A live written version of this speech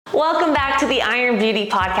Welcome back to the Iron Beauty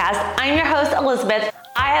Podcast. I'm your host, Elizabeth.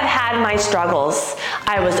 I have had my struggles.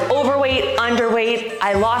 I was overweight, underweight.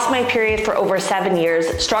 I lost my period for over 7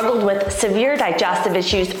 years, struggled with severe digestive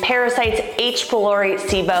issues, parasites, H. pylori,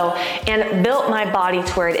 SIBO, and built my body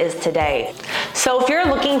to where it is today. So if you're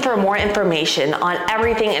looking for more information on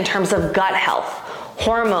everything in terms of gut health,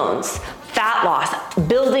 hormones, fat loss,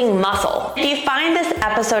 building muscle, if you find this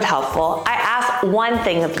episode helpful, I ask one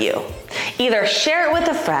thing of you. Either share it with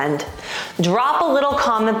a friend, drop a little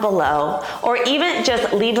comment below, or even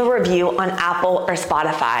just leave a review on Apple or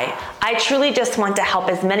Spotify. I truly just want to help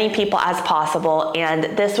as many people as possible,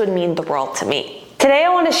 and this would mean the world to me. Today I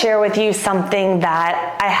want to share with you something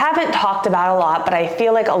that I haven't talked about a lot, but I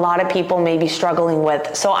feel like a lot of people may be struggling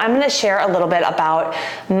with. So I'm going to share a little bit about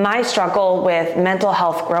my struggle with mental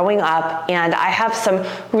health growing up, and I have some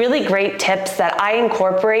really great tips that I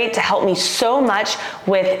incorporate to help me so much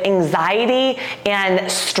with anxiety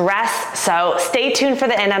and stress. So stay tuned for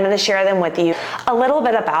the end. I'm going to share them with you. A little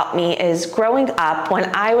bit about me is growing up,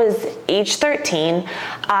 when I was age 13,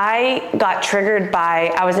 I got triggered by,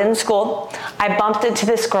 I was in school, I bumped into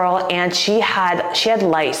this girl and she had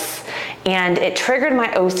lice, and it triggered my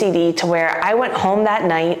OCD to where I went home that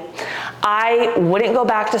night. I wouldn't go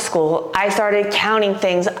back to school. I started counting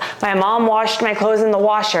things. My mom washed my clothes in the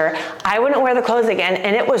washer. I wouldn't wear the clothes again.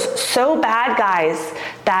 And it was so bad, guys,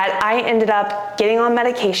 that I ended up getting on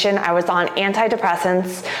medication. I was on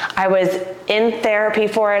antidepressants. I was in therapy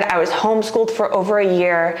for it. I was homeschooled for over a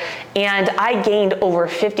year. And I gained over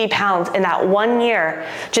 50 pounds in that 1 year,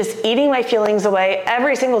 just eating my feelings away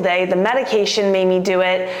every single day. The medication made me do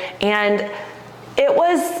it. And it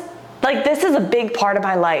was like, this is a big part of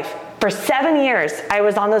my life. For 7 years, I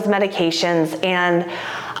was on those medications, and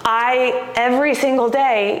I, every single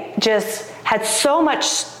day, just had so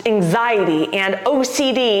much anxiety and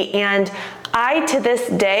OCD, and I, to this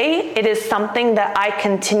day, it is something that I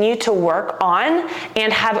continue to work on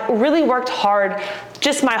and have really worked hard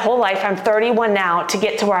just my whole life. I'm 31 now to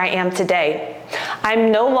get to where I am today.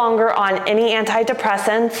 I'm no longer on any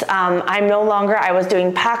antidepressants. I was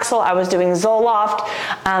doing Paxil, I was doing Zoloft.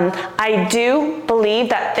 I do believe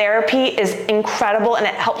that therapy is incredible and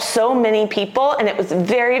it helps so many people, and it was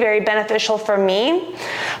very, very beneficial for me.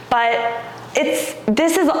 But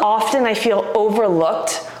this is often, I feel,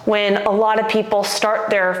 overlooked when a lot of people start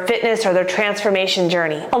their fitness or their transformation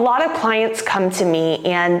journey. A lot of clients come to me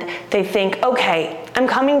and they think, okay, I'm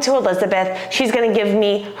coming to Elizabeth, she's gonna give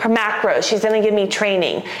me her macros, she's gonna give me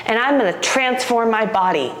training, and I'm gonna transform my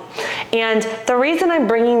body. And the reason I'm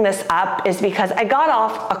bringing this up is because I got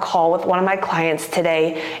off a call with one of my clients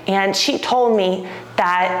today, and she told me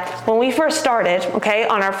that when we first started,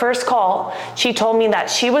 on our first call, she told me that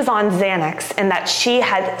she was on Xanax and that she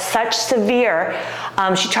had such severe,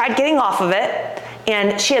 she tried getting off of it,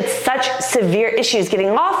 and she had such severe issues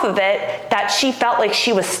getting off of it that she felt like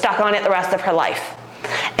she was stuck on it the rest of her life.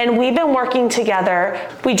 And we've been working together.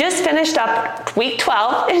 We just finished up week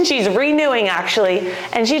 12, and she's renewing actually,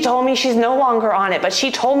 and she told me she's no longer on it, but she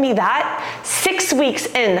told me that 6 weeks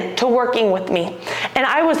in to working with me. And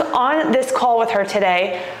I was on this call with her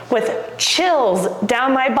today with chills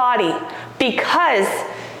down my body, because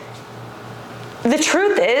the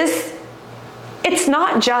truth is, it's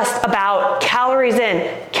not just about calories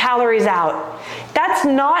in, calories out. That's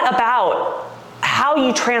not about how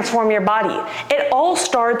you transform your body. It all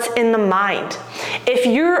starts in the mind. If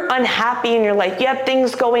you're unhappy in your life, you have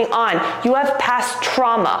things going on, you have past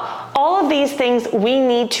trauma, all of these things we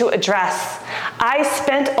need to address. I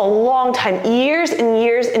spent a long time, years and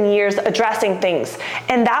years and years addressing things,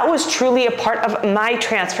 and that was truly a part of my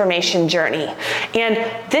transformation journey. And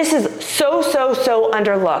this is so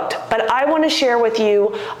underlooked, but I want to share with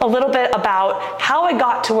you a little bit about how I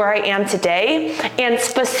got to where I am today, and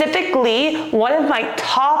specifically one of my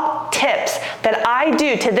top tips that I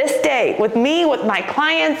do to this day with me, with my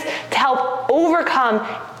clients, to help overcome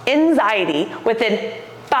anxiety within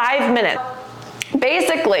 5 minutes.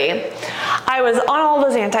 Basically, I was on all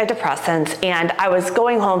those antidepressants and I was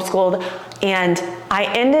going homeschooled, and I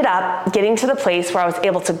ended up getting to the place where I was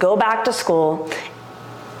able to go back to school.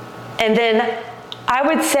 And then I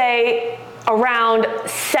would say around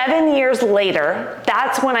 7 years later,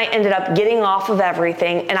 that's when I ended up getting off of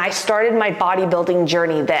everything, and I started my bodybuilding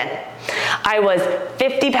journey then. I was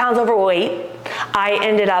 50 pounds overweight. I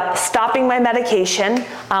ended up stopping my medication,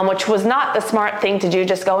 which was not the smart thing to do,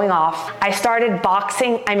 just going off. I started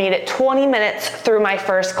boxing. I made it 20 minutes through my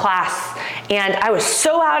first class, and I was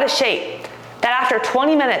so out of shape that after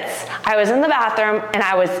 20 minutes, I was in the bathroom and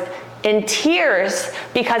I was in tears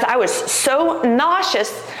because I was so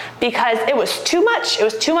nauseous because it was too much. It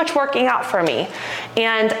was too much working out for me.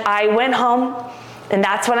 And I went home, and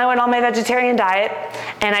that's when I went on my vegetarian diet,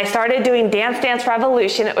 and I started doing Dance Dance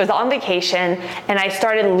Revolution. It was on vacation, and I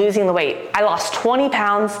started losing the weight. I lost 20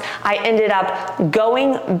 pounds. I ended up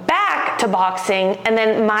going back to boxing, and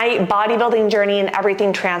then my bodybuilding journey and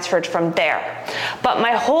everything transferred from there. But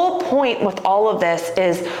my whole point with all of this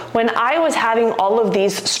is when I was having all of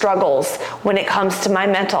these struggles when it comes to my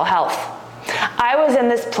mental health, I was in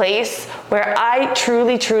this place where I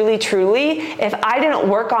truly, if I didn't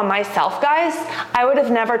work on myself, guys, I would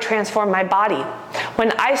have never transformed my body.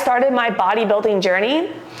 When I started my bodybuilding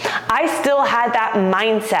journey, I still had that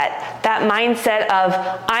mindset of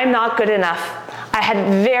I'm not good enough. I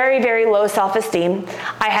had very low self-esteem.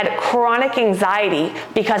 I had chronic anxiety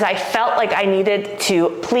because I felt like I needed to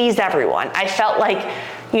please everyone. I felt like,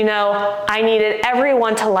 I needed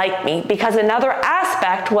everyone to like me, because another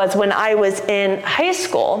aspect was when I was in high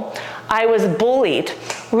school, I was bullied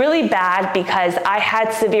really bad because I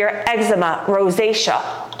had severe eczema, rosacea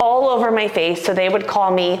all over my face. So they would call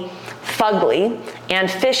me fugly and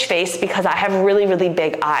fish face because I have really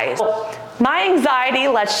big eyes. My anxiety,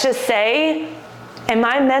 let's just say, and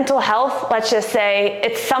my mental health, let's just say,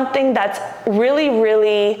 it's something that's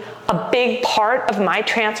really a big part of my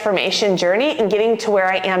transformation journey and getting to where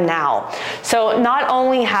I am now. So not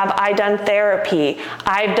only have I done therapy,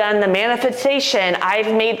 I've done the manifestation,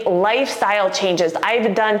 I've made lifestyle changes,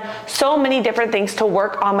 I've done so many different things to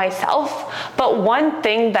work on myself. But one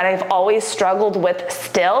thing that I've always struggled with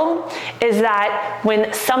still is that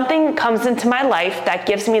when something comes into my life that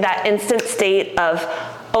gives me that instant state of,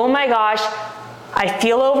 oh my gosh, I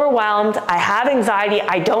feel overwhelmed, I have anxiety,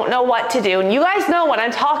 I don't know what to do, and you guys know what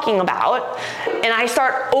I'm talking about, and I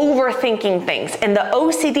start overthinking things, and the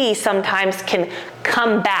OCD sometimes can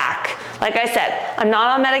come back. Like I said, I'm not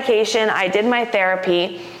on medication, I did my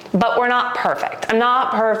therapy, but we're not perfect. I'm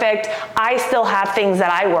not perfect. I still have things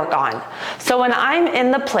that I work on. So when I'm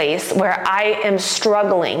in the place where I am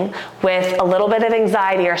struggling with a little bit of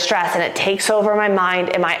anxiety or stress and it takes over my mind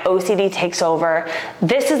and my OCD takes over,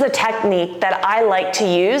 this is a technique that I like to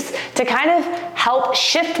use to kind of help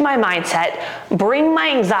shift my mindset, bring my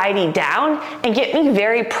anxiety down, and get me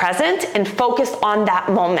very present and focused on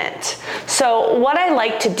that moment. So what I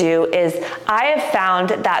like to do is I have found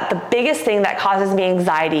that the biggest thing that causes me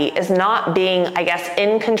anxiety is not being,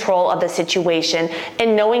 in control of the situation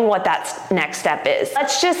and knowing what that next step is.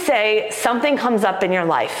 Let's just say something comes up in your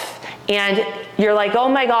life and you're like, oh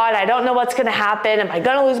my God, I don't know what's gonna happen. Am I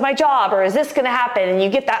gonna lose my job, or is this gonna happen? And you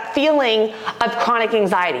get that feeling of chronic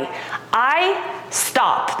anxiety. I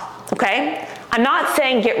stop, okay? I'm not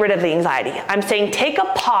saying get rid of the anxiety. I'm saying take a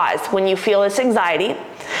pause when you feel this anxiety,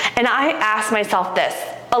 and I ask myself this,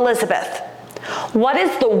 Elizabeth, what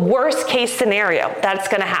is the worst case scenario that's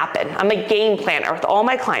gonna happen? I'm a game planner with all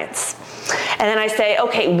my clients. And then I say,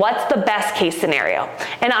 okay, what's the best case scenario?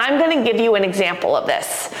 And I'm gonna give you an example of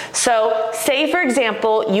this. So say, for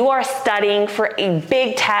example, you are studying for a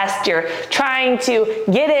big test, you're trying to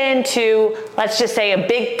get into, let's just say, a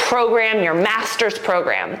big program, your master's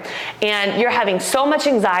program, and you're having so much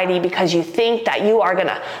anxiety because you think that you are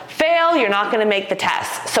gonna fail, you're not gonna make the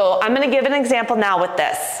test. So I'm gonna give an example now with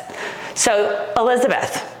this. So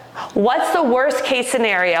Elizabeth, what's the worst case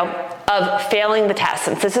scenario of failing the test,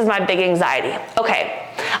 since this is my big anxiety? Okay,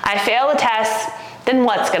 I fail the test, then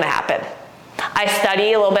what's gonna happen? I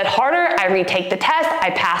study a little bit harder, I retake the test,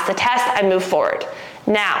 I pass the test, I move forward.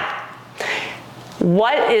 Now,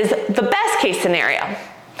 what is the best case scenario?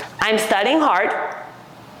 I'm studying hard,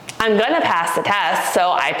 I'm gonna pass the test,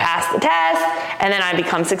 so I pass the test, and then I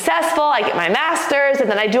become successful, I get my master's, and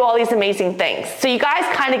then I do all these amazing things. So you guys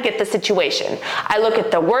kind of get the situation. I look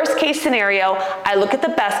at the worst case scenario, I look at the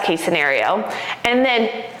best case scenario, and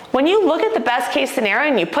then when you look at the best case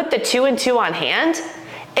scenario and you put the 2 and 2 on hand,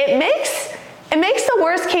 it makes the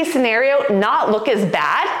worst case scenario not look as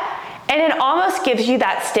bad, and it almost gives you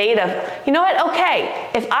that state of, you know what, okay,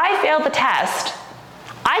 if I fail the test,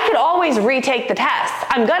 I could always retake the test.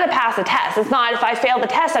 I'm gonna pass the test. It's not, if I fail the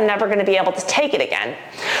test, I'm never gonna be able to take it again.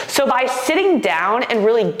 So by sitting down and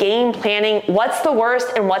really game planning what's the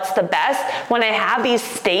worst and what's the best, when I have these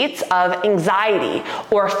states of anxiety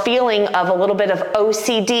or feeling of a little bit of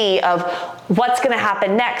OCD of what's gonna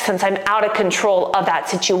happen next since I'm out of control of that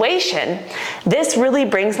situation. This really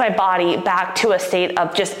brings my body back to a state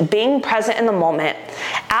of just being present in the moment,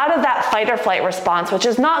 out of that fight or flight response, which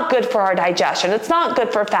is not good for our digestion. It's not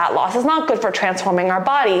good for fat loss. It's not good for transforming our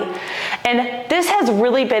body. And this has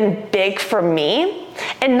really been big for me,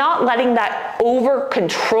 and not letting that over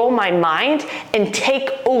control my mind and take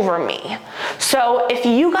over me. So if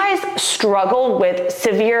you guys struggle with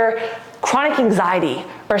severe chronic anxiety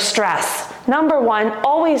or stress, number one,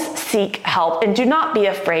 always seek help and do not be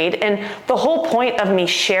afraid. And the whole point of me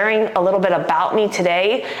sharing a little bit about me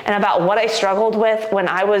today and about what I struggled with when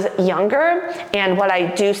I was younger and what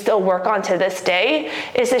I do still work on to this day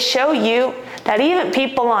is to show you that even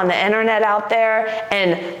people on the internet out there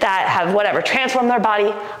and that have whatever transformed their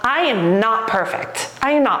body, I am not perfect.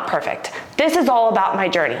 I am not perfect. This is all about my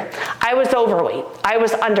journey. I was overweight. I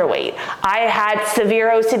was underweight. I had severe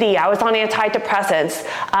OCD. I was on antidepressants.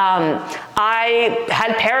 I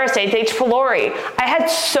had parasites, H. pylori. I had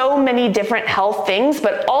so many different health things,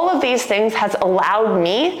 but all of these things has allowed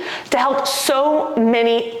me to help so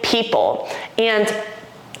many people. And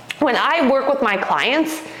when I work with my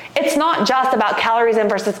clients, it's not just about calories in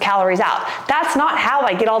versus calories out. That's not how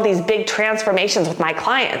I get all these big transformations with my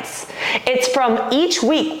clients. It's from each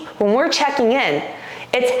week when we're checking in,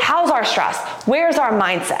 it's how's our stress? Where's our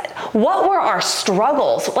mindset? What were our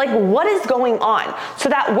struggles? Like, what is going on so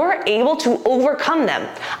that we're able to overcome them?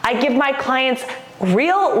 I give my clients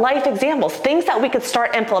real life examples, things that we could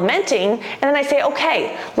start implementing, and then I say,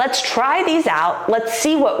 okay, let's try these out, let's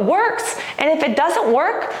see what works, and if it doesn't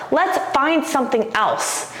work, let's find something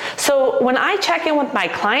else. So when I check in with my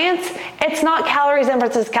clients, it's not calories in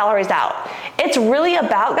versus calories out. It's really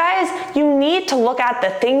about, guys, you need to look at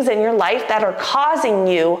the things in your life that are causing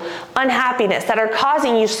you unhappiness, that are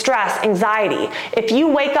causing you stress, anxiety. If you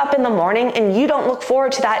wake up in the morning and you don't look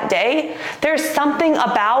forward to that day, there's something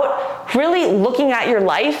about really looking at your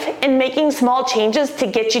life and making small changes to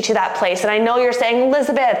get you to that place. And I know you're saying,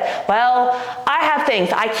 Elizabeth, well, I have things.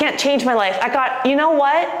 I can't change my life. You know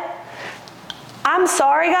what? I'm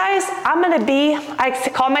sorry, guys.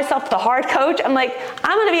 I call myself the hard coach. I'm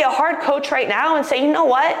going to be a hard coach right now and say, you know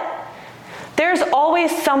what? There's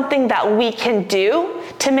always something that we can do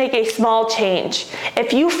to make a small change.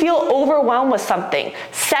 If you feel overwhelmed with something,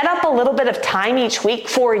 set up a little bit of time each week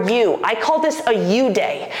for you. I call this a you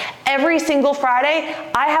day. Every single Friday,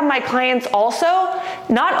 I have my clients also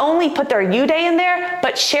not only put their you day in there,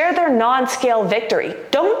 but share their non-scale victory.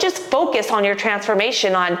 Don't just focus on your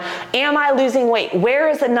transformation on, am I losing weight? Where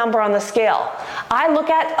is the number on the scale? I look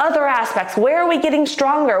at other aspects. Where are we getting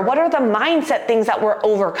stronger? What are the mindset things that we're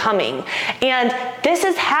overcoming? And this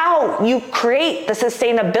is how you create the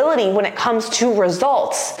sustainability when it comes to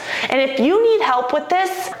results. And if you need help with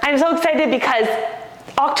this, I'm so excited because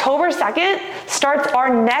October 2nd starts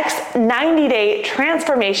our next 90-day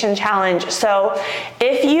transformation challenge. So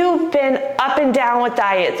if you've been up and down with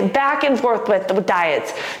diets, back and forth with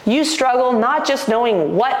diets, you struggle not just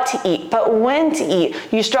knowing what to eat, but when to eat.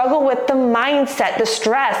 You struggle with the mindset, the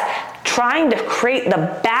stress, trying to create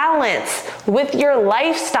the balance with your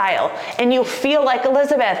lifestyle, and you feel like,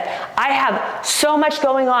 Elizabeth, I have so much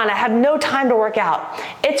going on, I have no time to work out.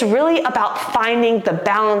 It's really about finding the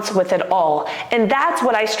balance with it all, and that's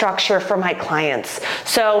what I structure for my clients.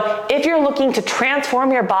 So if you're looking to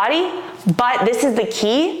transform your body, but this is the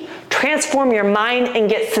key, transform your mind and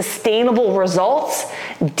get sustainable results,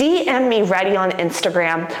 DM me ready on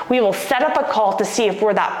Instagram. We will set up a call to see if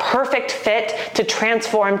we're that perfect fit to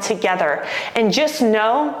transform together. And just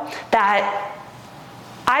know that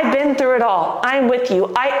I've been through it all. I'm with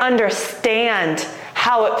you. I understand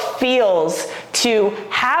how it feels to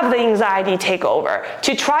have the anxiety take over,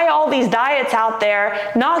 to try all these diets out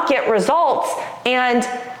there, not get results. And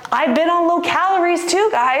I've been on low calories too,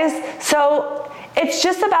 guys. So it's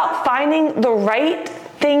just about finding the right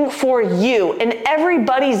thing for you, and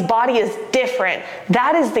everybody's body is different.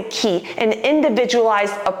 That is the key, an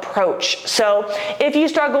individualized approach. So if you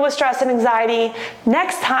struggle with stress and anxiety,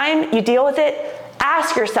 next time you deal with it,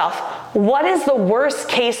 ask yourself, what is the worst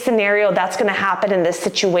case scenario that's going to happen in this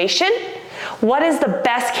situation? What is the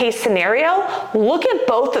best case scenario? Look at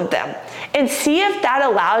both of them and see if that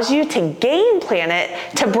allows you to game plan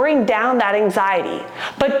it to bring down that anxiety.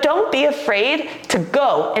 But don't be afraid to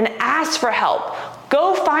go and ask for help.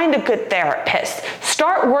 Go find a good therapist.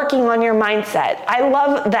 Start working on your mindset. I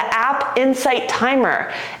love the app Insight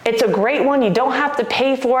Timer. It's a great one. You don't have to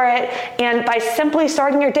pay for it. And by simply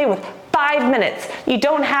starting your day with 5 5 minutes. You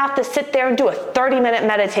don't have to sit there and do a 30-minute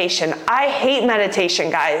meditation. I hate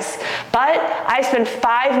meditation, guys, but I spend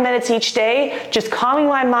 5 minutes each day just calming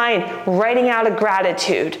my mind, writing out a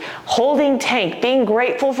gratitude, holding tank, being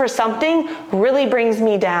grateful for something really brings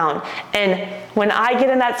me down. And when I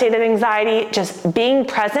get in that state of anxiety, just being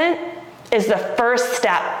present is the first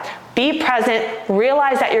step. Be present,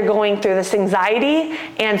 realize that you're going through this anxiety,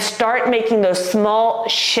 and start making those small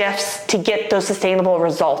shifts to get those sustainable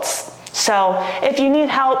results. So if you need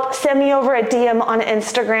help, send me over a DM on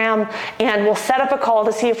Instagram and we'll set up a call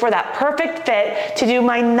to see if we're that perfect fit to do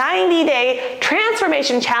my 90-day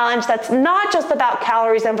transformation challenge that's not just about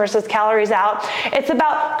calories in versus calories out. It's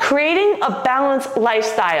about creating a balanced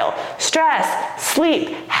lifestyle, stress, sleep,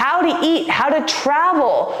 how to eat, how to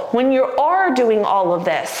travel when you are doing all of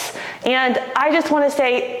this. And I just want to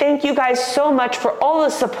say thank you guys so much for all the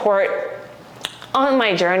support on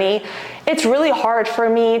my journey. It's really hard for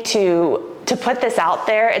me to put this out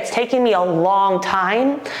there. It's taken me a long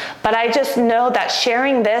time, but I just know that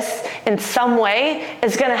sharing this in some way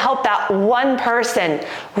is going to help that one person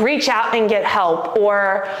reach out and get help,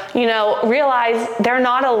 or, realize they're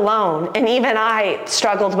not alone. And even I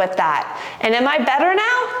struggled with that. And am I better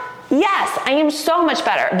now? Yes, I am so much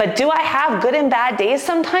better. But do I have good and bad days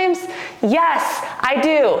sometimes? Yes, I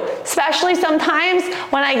do. Especially sometimes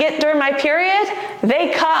when I get during my period,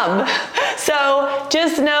 they come. So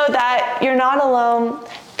just know that you're not alone.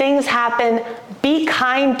 Things happen. Be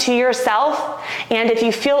kind to yourself. And if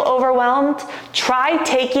you feel overwhelmed, try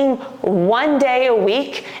taking one day a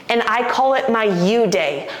week, and I call it my you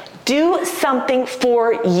day. Do something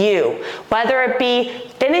for you, whether it be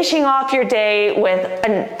finishing off your day with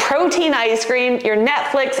a protein ice cream, your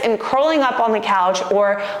Netflix, and curling up on the couch,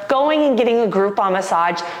 or going and getting a Groupon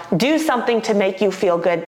massage. Do something to make you feel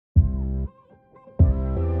good.